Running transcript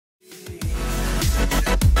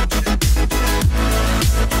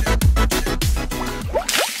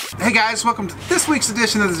Hey guys, welcome to this week's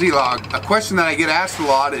edition of the Z-Log. A question that I get asked a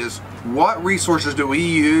lot is, what resources do we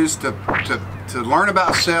use to learn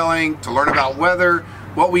about sailing, to learn about weather,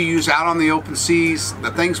 what we use out on the open seas,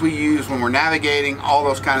 the things we use when we're navigating, all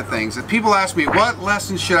those kind of things. And people ask me, what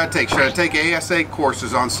lessons should I take? Should I take ASA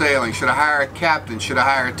courses on sailing? Should I hire a captain? Should I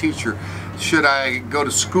hire a teacher? Should I go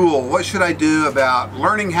to school? What should I do about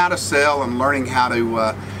learning how to sail and learning how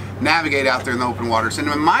to navigate out there in the open waters? And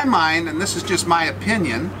in my mind, and this is just my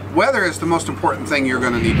opinion, weather is the most important thing you're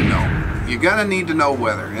going to need to know. You're going to need to know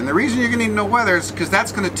weather. And the reason you're going to need to know weather is because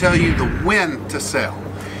that's going to tell you the when to sail.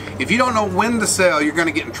 If you don't know when to sail, you're going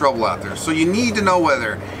to get in trouble out there. So you need to know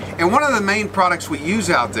weather. And one of the main products we use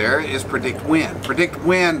out there is Predict Wind. Predict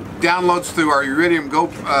Wind downloads through our Iridium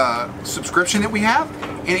Go subscription that we have,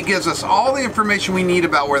 and it gives us all the information we need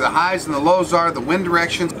about where the highs and the lows are, the wind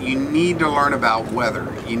directions. You need to learn about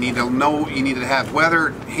weather. You need to know, you need to have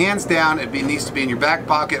weather, hands down. It needs to be in your back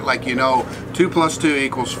pocket, like you know 2 + 2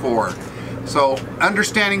 = 4. So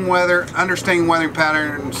understanding weather, understanding weather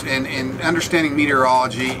patterns, and understanding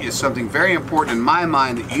meteorology is something very important in my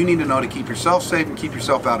mind that you need to know to keep yourself safe and keep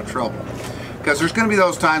yourself out of trouble. Because there's going to be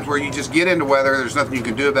those times where you just get into weather, there's nothing you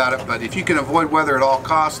can do about it, but if you can avoid weather at all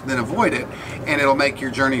costs, then avoid it, and it'll make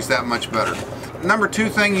your journeys that much better. Number 2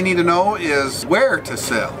 thing you need to know is where to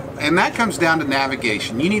sail. And that comes down to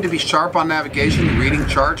navigation. You need to be sharp on navigation, reading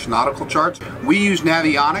charts, nautical charts. We use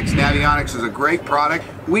Navionics. Navionics is a great product.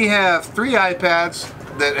 We have 3 iPads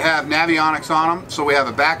that have Navionics on them, so we have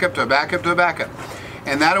a backup to a backup to a backup.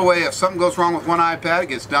 And that way, if something goes wrong with one iPad, it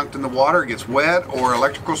gets dunked in the water, it gets wet, or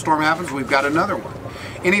electrical storm happens, we've got another one.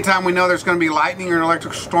 Anytime we know there's going to be lightning or an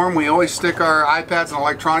electrical storm, we always stick our iPads and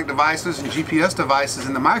electronic devices and GPS devices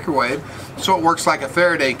in the microwave so it works like a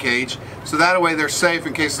Faraday cage. So that way they're safe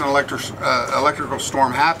in case an electrical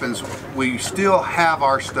storm happens. We still have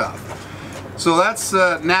our stuff. So that's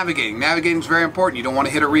navigating. Navigating is very important. You don't want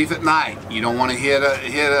to hit a reef at night. You don't want to hit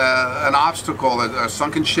an obstacle, a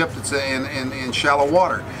sunken ship that's in shallow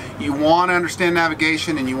water. You want to understand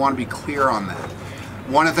navigation, and you want to be clear on that.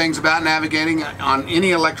 One of the things about navigating on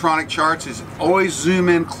any electronic charts is always zoom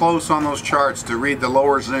in close on those charts to read the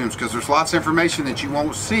lower zooms, because there's lots of information that you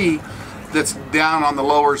won't see that's down on the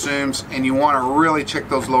lower zooms, and you want to really check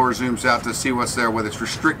those lower zooms out to see what's there, whether it's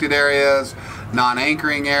restricted areas,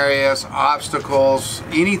 non-anchoring areas, obstacles,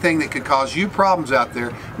 anything that could cause you problems out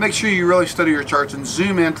there. Make sure you really study your charts and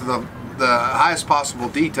zoom into the highest possible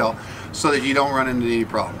detail so that you don't run into any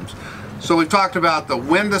problems. So we've talked about the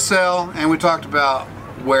when to sail, and we talked about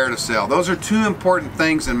where to sail. Those are 2 important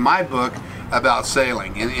things in my book about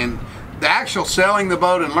sailing. And the actual sailing the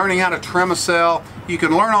boat and learning how to trim a sail, you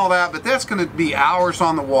can learn all that, but that's going to be hours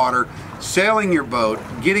on the water, sailing your boat,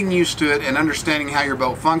 getting used to it, and understanding how your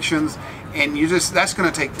boat functions. And that's going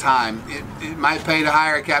to take time. It might pay to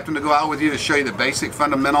hire a captain to go out with you to show you the basic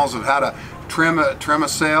fundamentals of how to trim a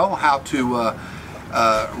sail, how to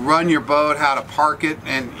run your boat, how to park it.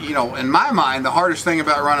 And you know, in my mind, the hardest thing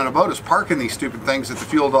about running a boat is parking these stupid things at the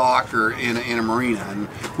fuel dock or in a marina. And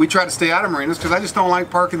we try to stay out of marinas because I just don't like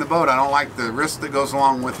parking the boat. I don't like the risk that goes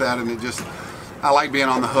along with that, and I like being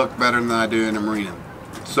on the hook better than I do in a marina.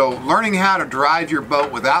 So learning how to drive your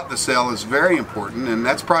boat without the sail is very important, and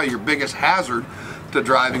that's probably your biggest hazard to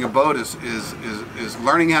driving a boat is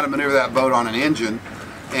learning how to maneuver that boat on an engine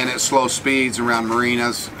and at slow speeds around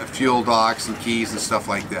marinas, fuel docks, and quays and stuff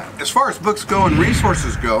like that. As far as books go and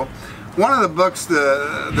resources go, one of the books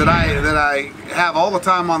that I have all the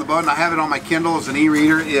time on the boat, and I have it on my Kindle as an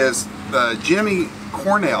e-reader, is Jimmy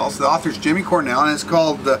Cornell's. The author's Jimmy Cornell, and it's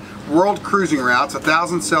called The World Cruising Routes,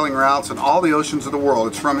 1,000 Sailing Routes in All the Oceans of the World.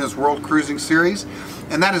 It's from his World Cruising series,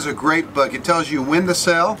 and that is a great book. It tells you when to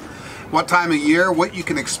sail, what time of year, what you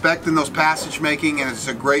can expect in those passage making, and it's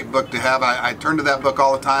a great book to have. I turn to that book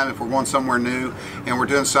all the time if we're going somewhere new and we're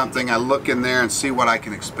doing something. I look in there and see what I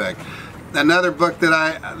can expect. Another book that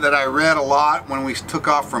I read a lot when we took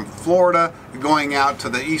off from Florida going out to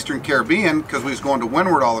the Eastern Caribbean, because we was going to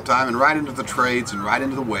windward all the time and right into the trades and right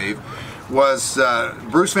into the wave, was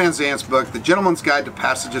Bruce Van Zandt's book, The Gentleman's Guide to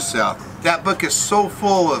Passages South. That book is so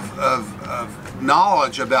full of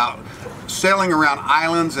knowledge about sailing around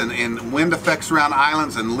islands and wind effects around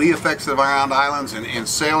islands and lee effects around islands and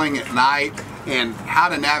sailing at night and how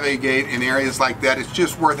to navigate in areas like that. It's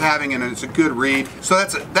just worth having, and it's a good read. So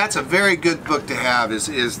that's a very good book to have,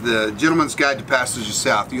 is The Gentleman's Guide to Passages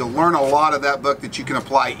South. You'll learn a lot of that book that you can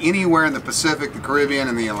apply anywhere in the Pacific, the Caribbean,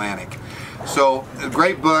 and the Atlantic. So a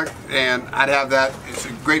great book, and I'd have that. It's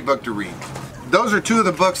a great book to read. Those are 2 of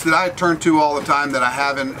the books that I turn to all the time that I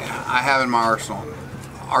have in my arsenal.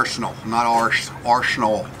 Arsenal, not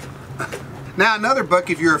arsenal. Now another book,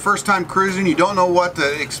 if you're a first time cruising, you don't know what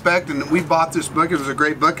to expect, and we bought this book, it was a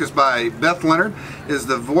great book, it's by Beth Leonard, is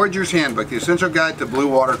the Voyager's Handbook, The Essential Guide to Blue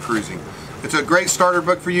Water Cruising. It's a great starter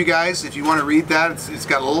book for you guys if you want to read that. It's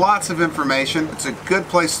got lots of information. It's a good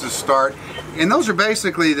place to start. And those are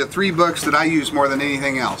basically the 3 books that I use more than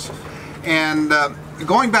anything else. And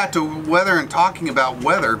going back to weather and talking about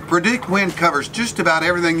weather, Predict Wind covers just about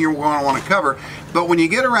everything you're going to want to cover. But when you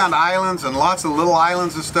get around islands and lots of little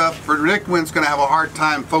islands and stuff, Predict Wind's going to have a hard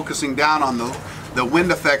time focusing down on the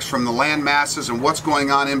wind effects from the land masses and what's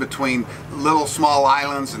going on in between little small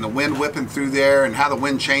islands and the wind whipping through there and how the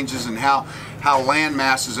wind changes and how land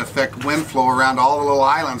masses affect wind flow around all the little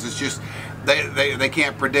islands. It's just they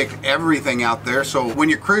can't predict everything out there. So when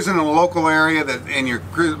you're cruising in a local area and you're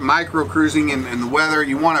micro cruising in the weather,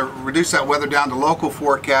 you want to reduce that weather down to local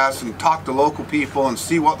forecasts and talk to local people and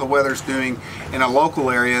see what the weather's doing in a local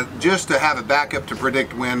area, just to have a backup to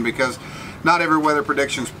predict wind, because not every weather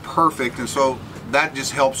prediction's perfect, and so that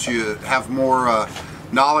just helps you have more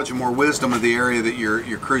knowledge and more wisdom of the area that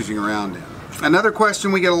you're cruising around in. Another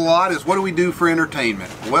question we get a lot is, what do we do for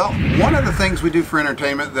entertainment? Well, one of the things we do for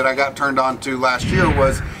entertainment that I got turned on to last year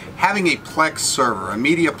was having a Plex server, a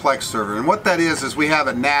media Plex server. And what that is we have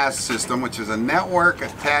a NAS system, which is a network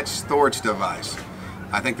attached storage device.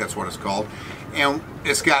 I think that's what it's called. And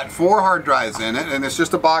it's got 4 hard drives in it, and it's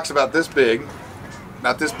just a box about this big,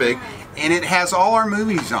 and it has all our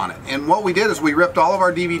movies on it. And what we did is we ripped all of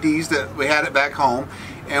our DVDs that we had it back home,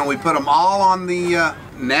 and we put them all on the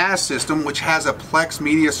NAS system, which has a Plex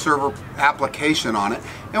media server application on it.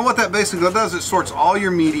 And what that basically does, it sorts all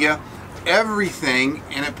your media, everything,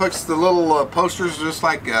 and it puts the little posters just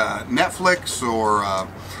like Netflix or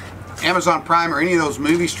Amazon Prime or any of those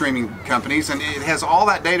movie streaming companies, and it has all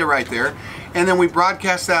that data right there. And then we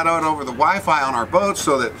broadcast that out over the Wi-Fi on our boat,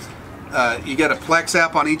 so that you get a Plex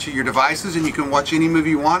app on each of your devices, and you can watch any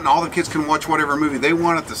movie you want, and all the kids can watch whatever movie they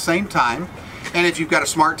want at the same time. And if you've got a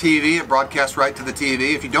smart TV, it broadcasts right to the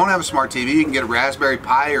TV. If you don't have a smart TV, you can get a Raspberry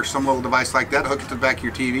Pi or some little device like that, hook it to the back of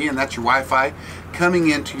your TV, and that's your Wi-Fi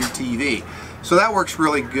coming into your TV. So that works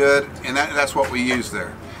really good, and that's what we use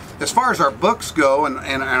there. As far as our books go and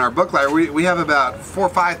our book library, we have about 4,000 or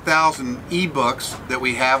 5,000 ebooks that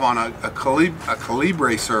we have on a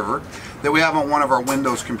Calibre server that we have on one of our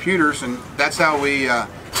Windows computers, and that's how we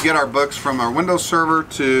get our books from our Windows server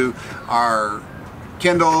to our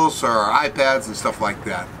Kindles or our iPads and stuff like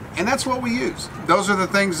that. And that's what we use. Those are the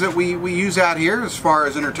things that we use out here as far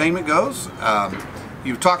as entertainment goes.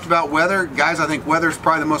 You've talked about weather. Guys, I think weather is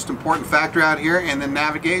probably the most important factor out here, and then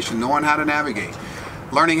navigation, knowing how to navigate.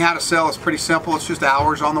 Learning how to sail is pretty simple. It's just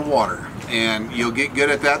hours on the water, and you'll get good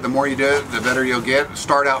at that. The more you do it, the better you'll get.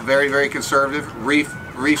 Start out very, very conservative.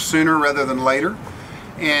 Reef sooner rather than later,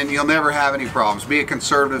 and you'll never have any problems. Be a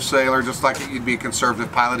conservative sailor, just like you'd be a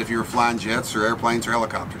conservative pilot if you were flying jets or airplanes or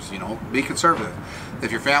helicopters. You know, be conservative.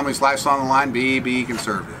 If your family's life's on the line, be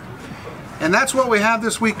conservative. And that's what we have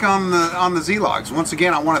this week on the Z-Logs. Once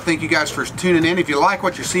again, I want to thank you guys for tuning in. If you like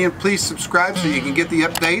what you're seeing, please subscribe so you can get the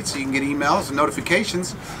updates, you can get emails and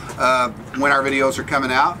notifications when our videos are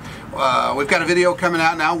coming out. We've got a video coming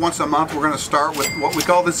out now once a month. We're going to start with what we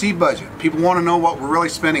call the Z budget. People want to know what we're really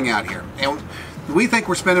spending out here. And we think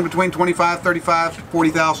we're spending between $25,000, $35,000,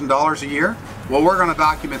 $40,000 a year. Well, we're going to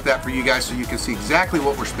document that for you guys so you can see exactly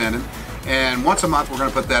what we're spending. And once a month, we're going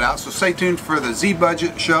to put that out. So stay tuned for the Z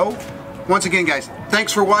budget show. Once again, guys,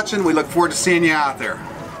 thanks for watching. We look forward to seeing you out there.